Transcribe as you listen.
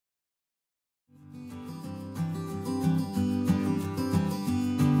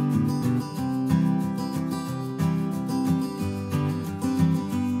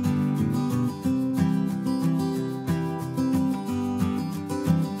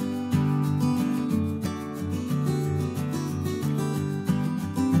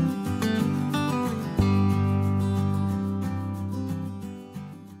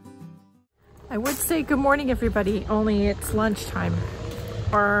I would say good morning, everybody, only it's lunchtime,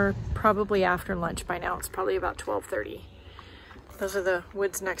 or probably after lunch by now. It's probably about 12:30. Those are the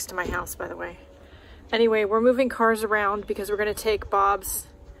woods next to my house, by the way. Anyway, we're moving cars around because we're going to take Bob's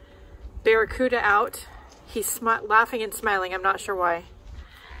Barracuda out. He's laughing and smiling. I'm not sure why.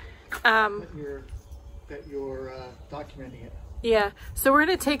 That you're documenting it. Yeah, so we're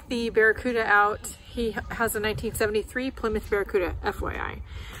going to take the Barracuda out. He has a 1973 Plymouth Barracuda, FYI.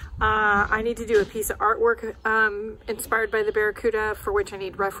 I need to do a piece of artwork inspired by the Barracuda, for which I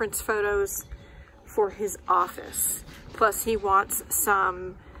need reference photos for his office. Plus he wants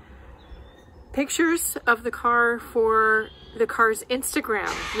some pictures of the car for the car's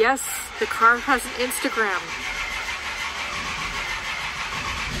Instagram. Yes, the car has an Instagram.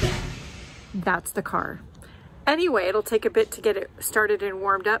 That's the car. Anyway, it'll take a bit to get it started and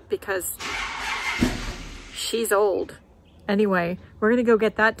warmed up because she's old. Anyway, we're gonna go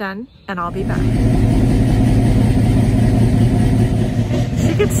get that done and I'll be back.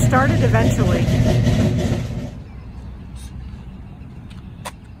 She gets started eventually.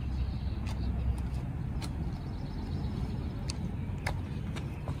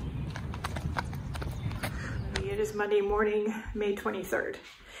 It is Monday morning, May 23rd.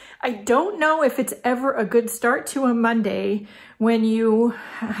 I don't know if it's ever a good start to a Monday when you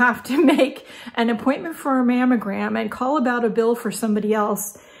have to make an appointment for a mammogram and call about a bill for somebody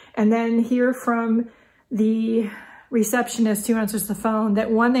else and then hear from the receptionist who answers the phone that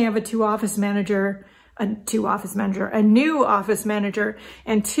one, they have a new office manager, and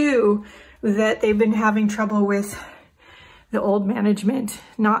two, that they've been having trouble with the old management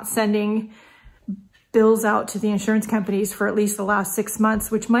not sending bills out to the insurance companies for at least the last 6 months,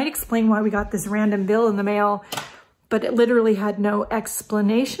 which might explain why we got this random bill in the mail, but it literally had no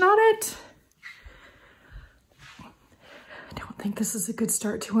explanation on it. I don't think this is a good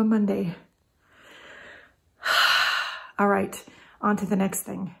start to a Monday. All right, on to the next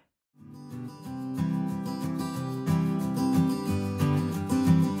thing.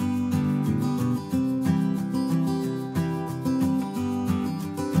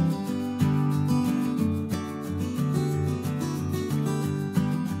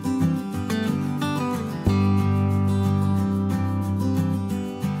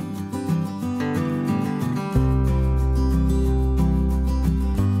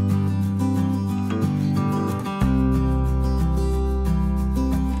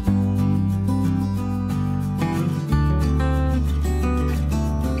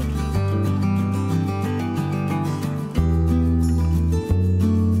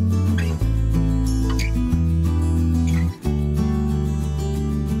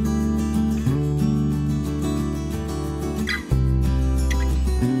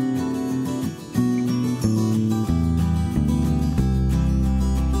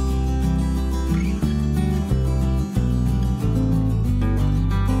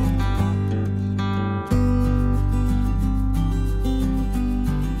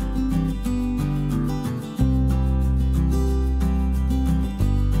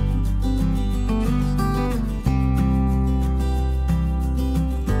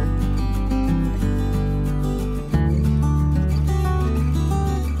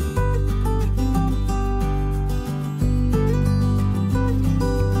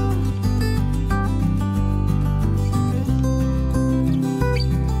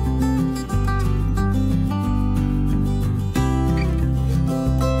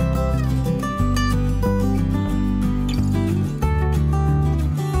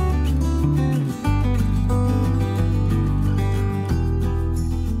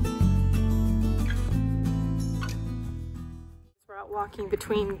 Walking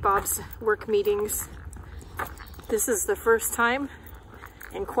between Bob's work meetings. This is the first time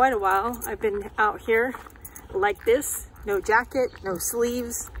in quite a while I've been out here like this. No jacket, no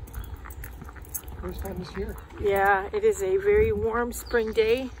sleeves. First time this year. Yeah, it is a very warm spring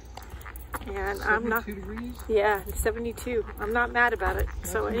day. And 72 I'm not... degrees? Yeah, 72. I'm not mad about it.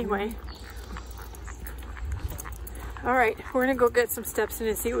 So anyway. All right, we're gonna go get some steps in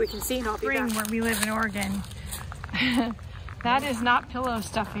and see what we can see, and I'll be back. Where we live in Oregon. That is not pillow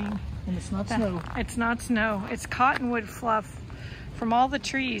stuffing. And it's not snow. It's not snow. It's cottonwood fluff from all the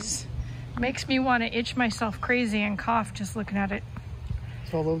trees. Makes me want to itch myself crazy and cough just looking at it.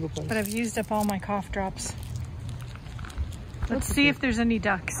 It's all over the place. But I've used up all my cough drops. Let's see if there's any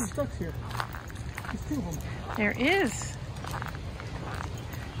ducks. There's ducks here. There's 2 of them. There is.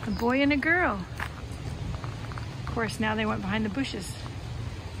 A boy and a girl. Of course, now they went behind the bushes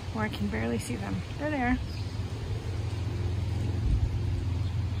where I can barely see them. They're there.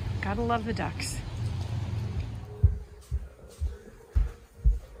 Gotta love the ducks.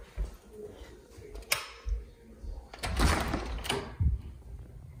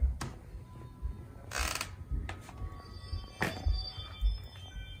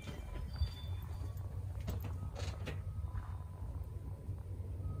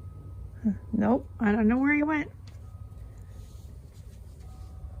 Nope, I don't know where he went.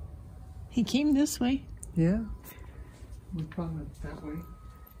 He came this way. Yeah. We probably went that way.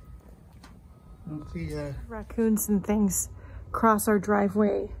 I don't see Raccoons and things cross our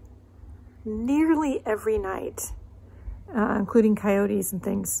driveway nearly every night, including coyotes and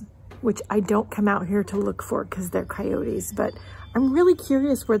things, which I don't come out here to look for because they're coyotes, but I'm really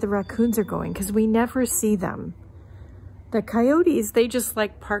curious where the raccoons are going because we never see them. The coyotes, they just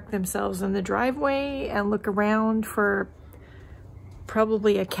like park themselves in the driveway and look around for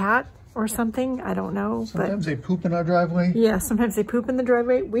probably a cat or something. I don't know. sometimes they poop in our driveway. Yeah, sometimes they poop in the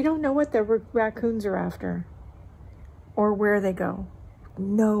driveway. We don't know what the raccoons are after or where they go.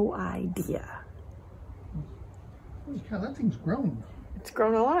 No idea. Holy cow, that thing's grown. It's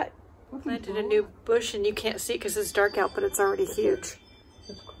grown a lot. Planted a new bush and you can't see it because it's dark out, but it's already huge.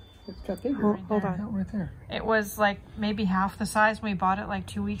 It's got bigger. Hold on. Out right there. It was like maybe half the size when we bought it like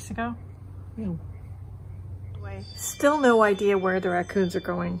 2 weeks ago. Yeah. Still no idea where the raccoons are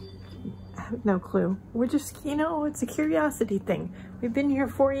going. I have no clue. We're just, you know, it's a curiosity thing. We've been here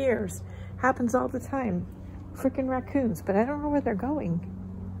 4 years. Happens all the time. Freaking raccoons, but I don't know where they're going.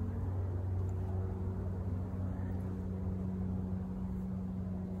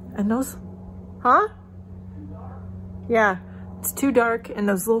 And those, huh? Yeah, it's too dark and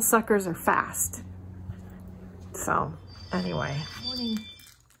those little suckers are fast. So, anyway. Morning.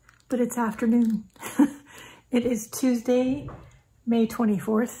 But it's afternoon. It is Tuesday, May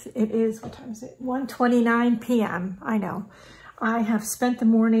 24th. It is, what time is it? 1:29 p.m. I know. I have spent the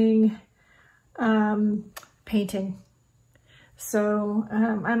morning painting. So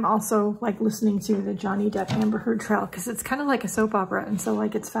I'm also like listening to the Johnny Depp Amber Heard trial because it's kind of like a soap opera, and so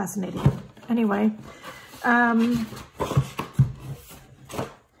like it's fascinating. Anyway,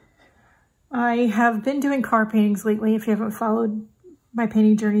 I have been doing car paintings lately. If you haven't followed my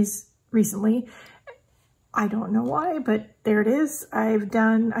painting journeys recently, I don't know why, but there it is. I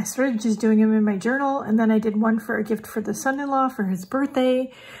started just doing them in my journal, and then I did one for a gift for the son-in-law for his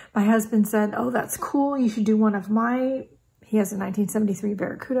birthday. My husband said, oh, that's cool. You should do one of my, he has a 1973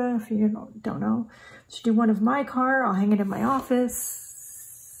 Barracuda, if you don't know. You should do one of my car. I'll hang it in my office.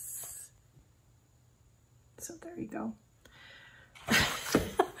 So there you go.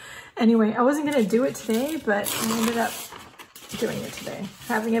 Anyway, I wasn't going to do it today, but I ended up doing it today.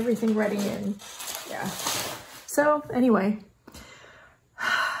 Having everything ready and yeah. So anyway,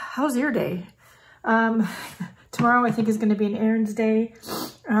 how's your day? Tomorrow I think is going to be an errands day,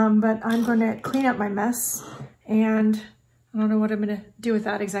 but I'm going to clean up my mess, and I don't know what I'm going to do with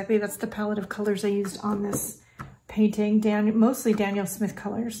that exactly. That's the palette of colors I used on this painting, mostly Daniel Smith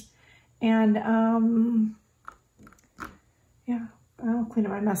colors. And yeah, I'll clean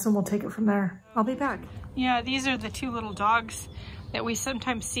up my mess and we'll take it from there. I'll be back. Yeah, these are the two little dogs that we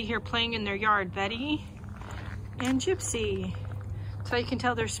sometimes see here playing in their yard, Betty and Gypsy. So you can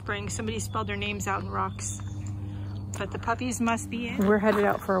tell they're spring. Somebody spelled their names out in rocks. But the puppies must be in. We're headed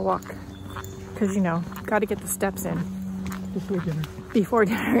out for a walk because, you know, got to get the steps in. Before dinner. Before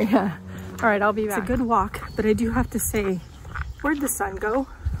dinner, yeah. All right, I'll be back. It's a good walk, but I do have to say, where'd the sun go?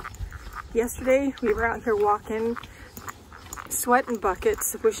 Yesterday, we were out here walking, sweating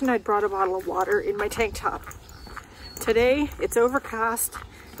buckets, wishing I'd brought a bottle of water in my tank top. Today, it's overcast,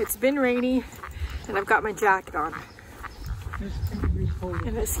 it's been rainy, and I've got my jacket on. It's 10 degrees colder.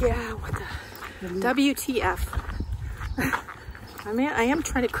 And it's, yeah, what the, WTF. I mean, I am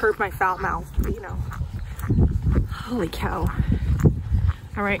trying to curb my foul mouth, but you know. Holy cow.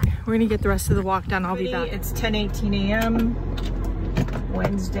 All right, we're gonna get the rest of the walk done. I'll be back. It's 10:18 a.m.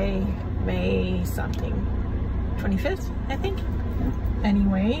 Wednesday, May something. 25th, I think.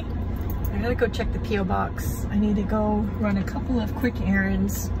 Anyway, I gotta go check the P.O. box. I need to go run a couple of quick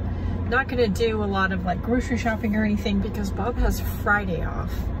errands. Not gonna do a lot of like grocery shopping or anything because Bob has Friday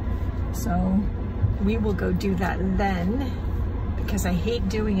off. So we will go do that then because I hate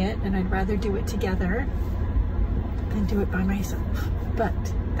doing it and I'd rather do it together than do it by myself. But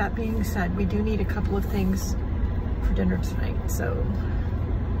that being said, we do need a couple of things for dinner tonight. So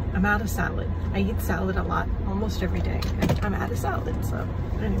I'm out of salad. I eat salad a lot, almost every day. And I'm out of salad, so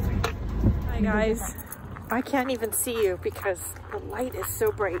anyway. Hi guys. I can't even see you because the light is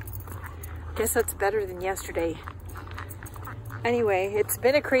so bright. Guess that's better than yesterday. Anyway, it's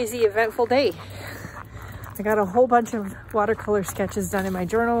been a crazy, eventful day. I got a whole bunch of watercolor sketches done in my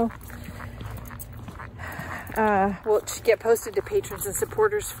journal. Will get posted to patrons and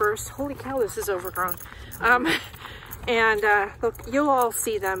supporters first. Holy cow, this is overgrown. And look, you'll all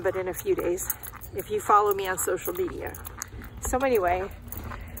see them, but in a few days, if you follow me on social media. So anyway,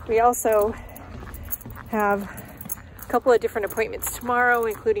 we also have couple of different appointments tomorrow,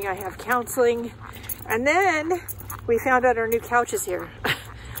 including I have counseling. And then we found out our new couch is here.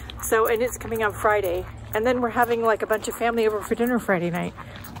 So, and it's coming on Friday. And then we're having like a bunch of family over for dinner Friday night.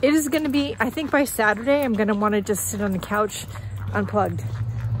 It is gonna be, I think by Saturday, I'm gonna wanna just sit on the couch unplugged.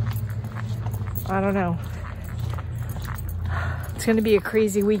 I don't know. It's gonna be a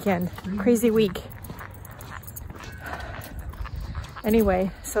crazy weekend, crazy week. Anyway,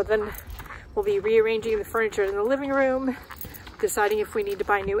 so then we'll be rearranging the furniture in the living room, deciding if we need to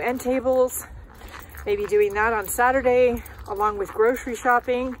buy new end tables, maybe doing that on Saturday, along with grocery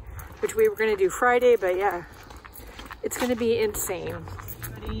shopping, which we were gonna do Friday, but yeah, it's gonna be insane.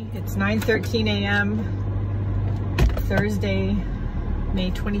 It's 9:13 a.m. Thursday, May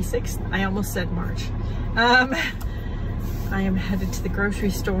 26th. I almost said March. I am headed to the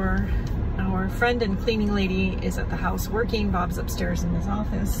grocery store. Our friend and cleaning lady is at the house working. Bob's upstairs in his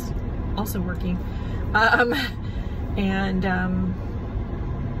office, also working.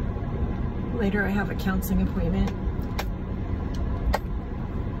 Later I have a counseling appointment.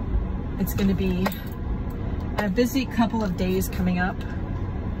 It's gonna be a busy couple of days coming up.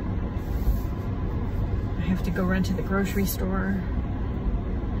 I have to go run to the grocery store.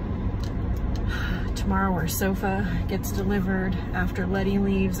 Tomorrow our sofa gets delivered. After Letty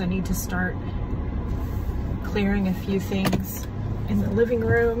leaves, I need to start clearing a few things in the living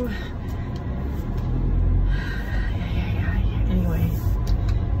room. Anyway,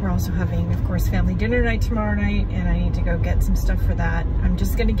 we're also having, of course, family dinner night tomorrow night, and I need to go get some stuff for that. I'm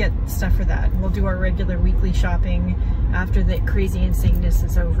just gonna get stuff for that. We'll do our regular weekly shopping after the crazy insaneness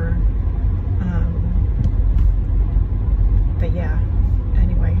is over. But yeah,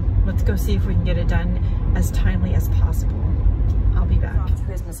 anyway, let's go see if we can get it done as timely as possible. I'll be back.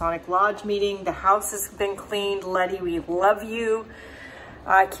 Here's Masonic Lodge meeting. The house has been cleaned. Letty, we love you.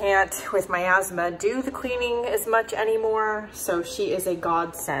 I can't, with my asthma, do the cleaning as much anymore, so she is a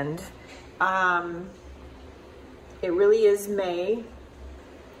godsend. It really is May,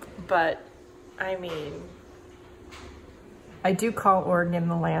 but I mean, I do call Oregon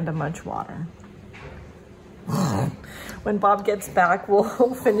the land of much water. When Bob gets back,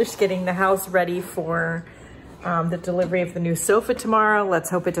 we'll finish getting the house ready for the delivery of the new sofa tomorrow. Let's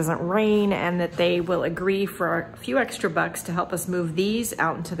hope it doesn't rain and that they will agree for a few extra bucks to help us move these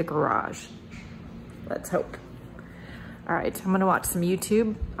out into the garage. Let's hope. All right, I'm gonna watch some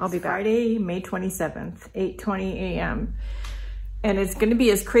YouTube. I'll be back. Friday, May 27th, 8:20 a.m. And it's gonna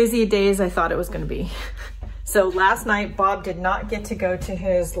be as crazy a day as I thought it was gonna be. So last night, Bob did not get to go to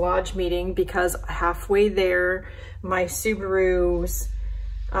his lodge meeting because halfway there, my Subaru's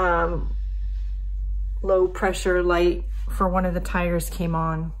low pressure light for one of the tires came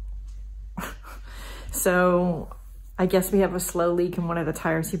on. So I guess we have a slow leak in one of the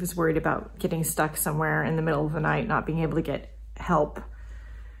tires. He was worried about getting stuck somewhere in the middle of the night, not being able to get help.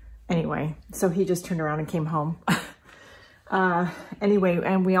 Anyway, so he just turned around and came home. Anyway,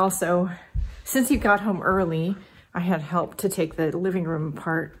 and we also, since he got home early, I had help to take the living room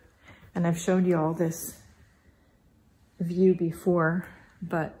apart. And I've showed you all this view before,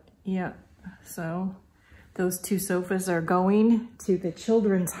 but yeah, so those two sofas are going to the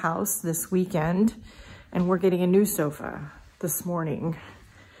children's house this weekend, and we're getting a new sofa this morning.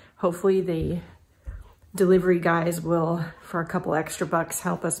 Hopefully the delivery guys will, for a couple extra bucks,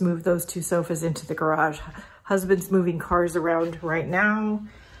 help us move those two sofas into the garage. Husband's moving cars around right now.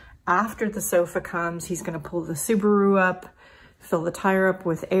 After the sofa comes, he's gonna pull the Subaru up, fill the tire up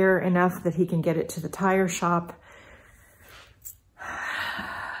with air enough that he can get it to the tire shop.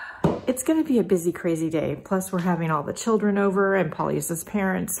 It's gonna be a busy, crazy day. Plus we're having all the children over and Polly's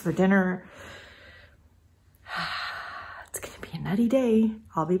parents for dinner. It's gonna be a nutty day.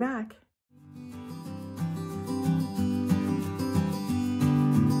 I'll be back.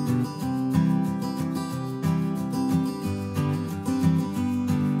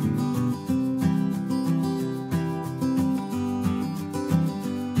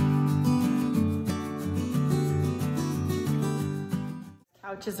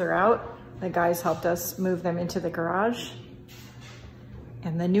 Couches are out. The guys helped us move them into the garage.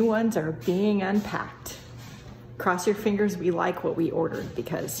 And the new ones are being unpacked. Cross your fingers we like what we ordered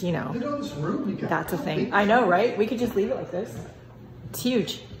because, you know, that's a thing. I know, right? We could just leave it like this. It's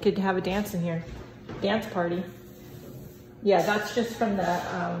huge. Could have a dance in here. Dance party. Yeah, that's just from the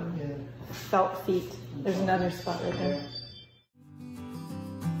felt feet. There's another spot right there.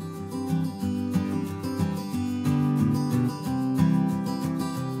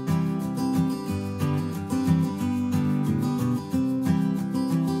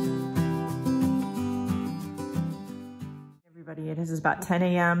 It is about 10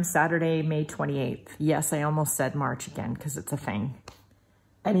 a.m. Saturday, May 28th. Yes, I almost said March again because it's a thing.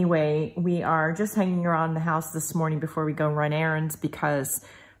 Anyway, we are just hanging around the house this morning before we go run errands because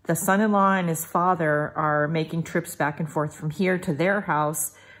the son-in-law and his father are making trips back and forth from here to their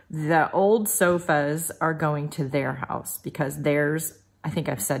house. The old sofas are going to their house because theirs, I think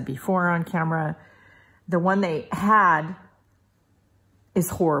I've said before on camera, the one they had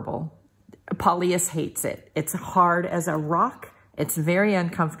is horrible. Paulius hates it. It's hard as a rock. It's very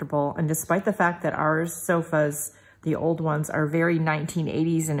uncomfortable. And despite the fact that our sofas, the old ones, are very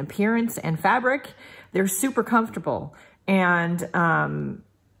 1980s in appearance and fabric, they're super comfortable. And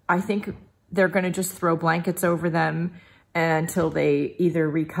I think they're going to just throw blankets over them until they either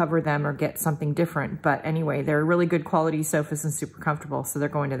recover them or get something different. But anyway, they're really good quality sofas and super comfortable, so they're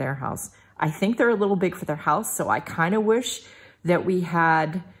going to their house. I think they're a little big for their house, so I kind of wish that we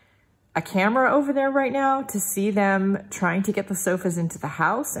had a camera over there right now to see them trying to get the sofas into the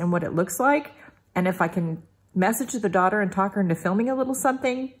house and what it looks like. And if I can message the daughter and talk her into filming a little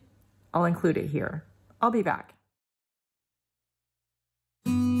something, I'll include it here. I'll be back.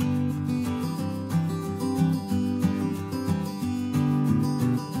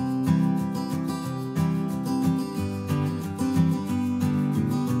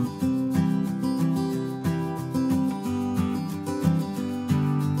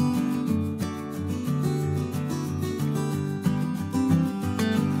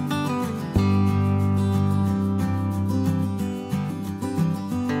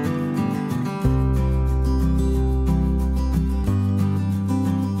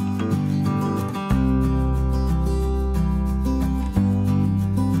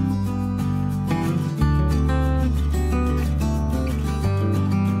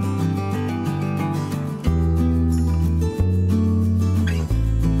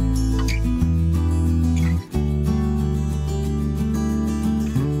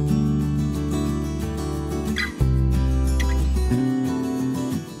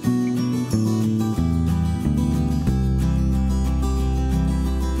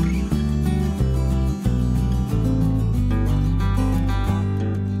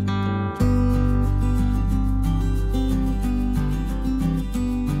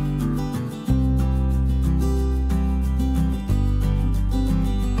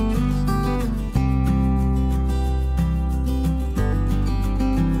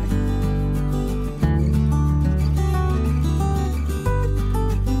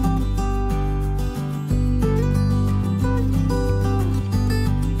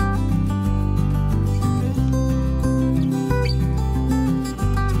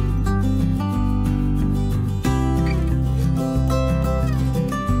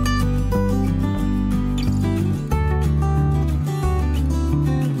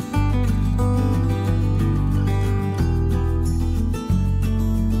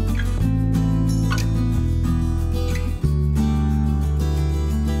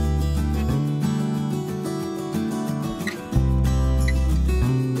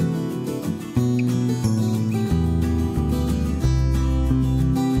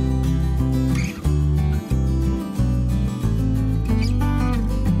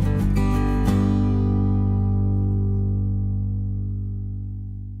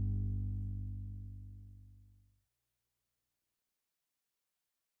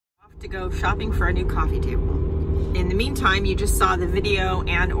 To go shopping for a new coffee table. In the meantime, you just saw the video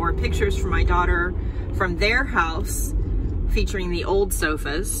and or pictures from my daughter from their house featuring the old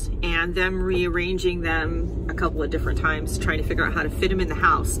sofas and them rearranging them a couple of different times, trying to figure out how to fit them in the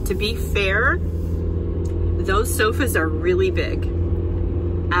house. To be fair, those sofas are really big.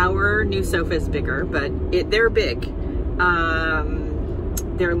 Our new sofa is bigger, but they're big.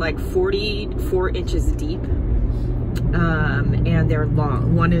 They're like 44 inches deep. And they're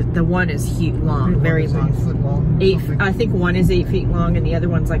long. The one is huge, long, very long. 8 foot long. I think one is 8 feet long, and the other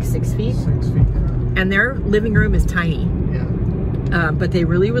one's like 6 feet. 6 feet. And their living room is tiny. Yeah. But they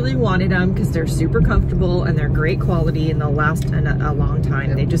really, really wanted them because they're super comfortable and they're great quality and they'll last a long time.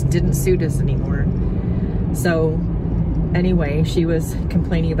 Yep. They just didn't suit us anymore. So anyway, she was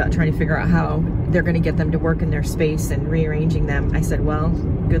complaining about trying to figure out how they're going to get them to work in their space and rearranging them. I said, well,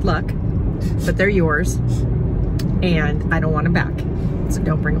 good luck, but they're yours. And I don't want them back, so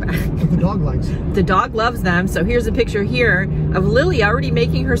don't bring them back. But the dog likes it. The dog loves them. So here's a picture here of Lily already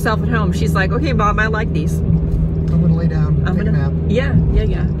making herself at home. She's like, okay, Mom, I like these. I'm gonna lay down, take a nap. Yeah.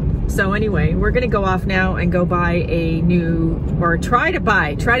 So anyway, we're gonna go off now and go buy a new, or try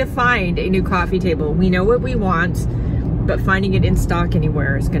to find a new coffee table. We know what we want, but finding it in stock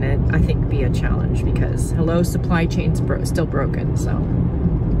anywhere is gonna, I think, be a challenge because, hello, supply chain's still broken, so.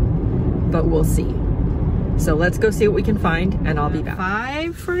 But we'll see. So let's go see what we can find, and I'll be back.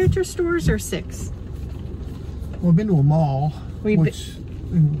 5 furniture stores or 6? We've been to a mall, we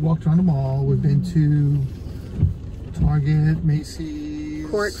walked around the mall. We've been to Target, Macy's,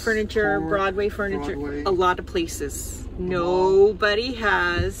 Court Furniture, Broadway Furniture, a lot of places. Nobody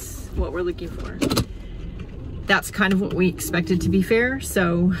has what we're looking for. That's kind of what we expected, to be fair.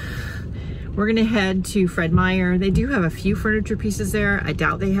 So we're gonna head to Fred Meyer. They do have a few furniture pieces there. I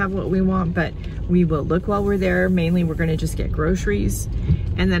doubt they have what we want, but we will look while we're there. Mainly we're gonna just get groceries.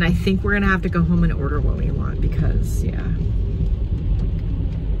 And then I think we're gonna have to go home and order what we want because, yeah.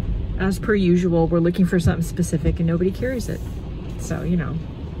 As per usual, we're looking for something specific and nobody carries it. So, you know,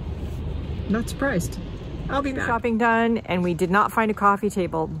 not surprised. I'll be back. Shopping done, and we did not find a coffee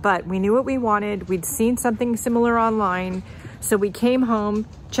table, but we knew what we wanted. We'd seen something similar online. So we came home,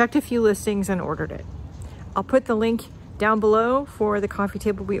 checked a few listings, and ordered it. I'll put the link down below for the coffee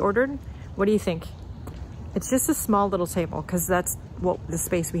table we ordered. What do you think? It's just a small little table because that's what the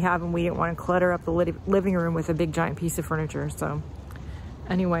space we have, and we didn't want to clutter up the living room with a big giant piece of furniture. So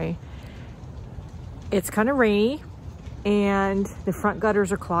anyway, it's kind of rainy and the front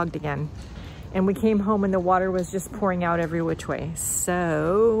gutters are clogged again. And we came home and the water was just pouring out every which way.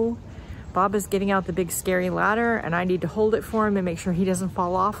 So Bob is getting out the big scary ladder and I need to hold it for him and make sure he doesn't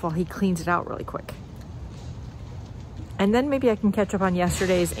fall off while he cleans it out really quick. And then maybe I can catch up on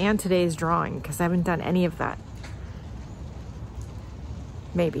yesterday's and today's drawing because I haven't done any of that.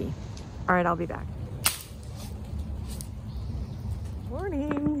 Maybe. All right, I'll be back.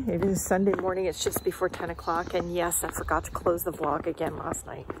 Morning. It is Sunday morning. It's just before 10 o'clock. And yes, I forgot to close the vlog again last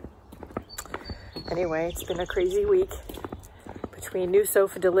night. Anyway, it's been a crazy week between new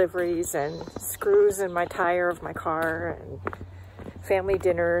sofa deliveries and screws in my tire of my car and family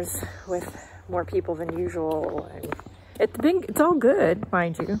dinners with more people than usual. And it's all good,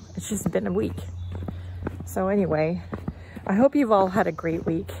 mind you. It's just been a week. So anyway, I hope you've all had a great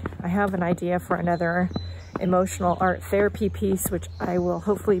week. I have an idea for another emotional art therapy piece, which I will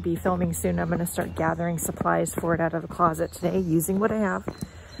hopefully be filming soon. I'm going to start gathering supplies for it out of the closet today using what I have.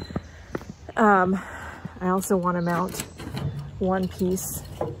 I also want to mount one piece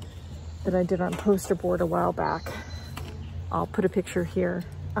that I did on poster board a while back. I'll put a picture here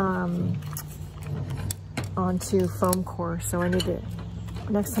onto foam core. So I need to,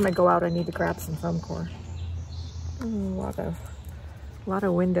 next time I go out, I need to grab some foam core. A lot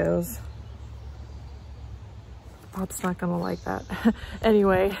of windows. Bob's not gonna like that.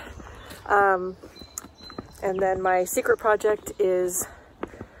 Anyway, and then my secret project is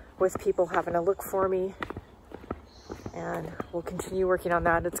with people having a look for me, and we'll continue working on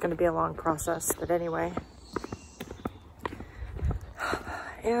that. It's going to be a long process, but anyway.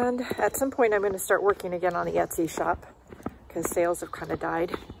 And at some point I'm going to start working again on the Etsy shop because sales have kind of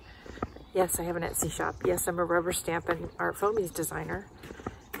died. Yes, I have an Etsy shop. Yes, I'm a rubber stamp and art foamies designer,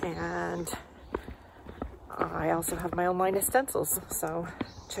 and I also have my own line of stencils, so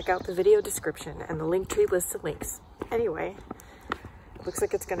check out the video description and the link tree lists of links. Anyway, looks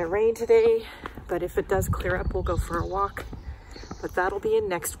like it's gonna rain today, but if it does clear up, we'll go for a walk. But that'll be in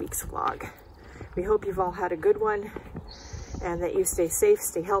next week's vlog. We hope you've all had a good one and that you stay safe,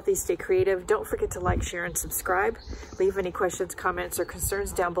 stay healthy, stay creative. Don't forget to like, share, and subscribe. Leave any questions, comments, or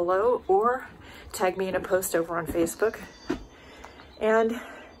concerns down below, or tag me in a post over on Facebook. And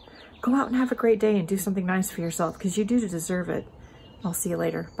go out and have a great day and do something nice for yourself because you do deserve it. I'll see you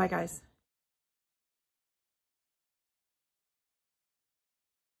later. Bye, guys.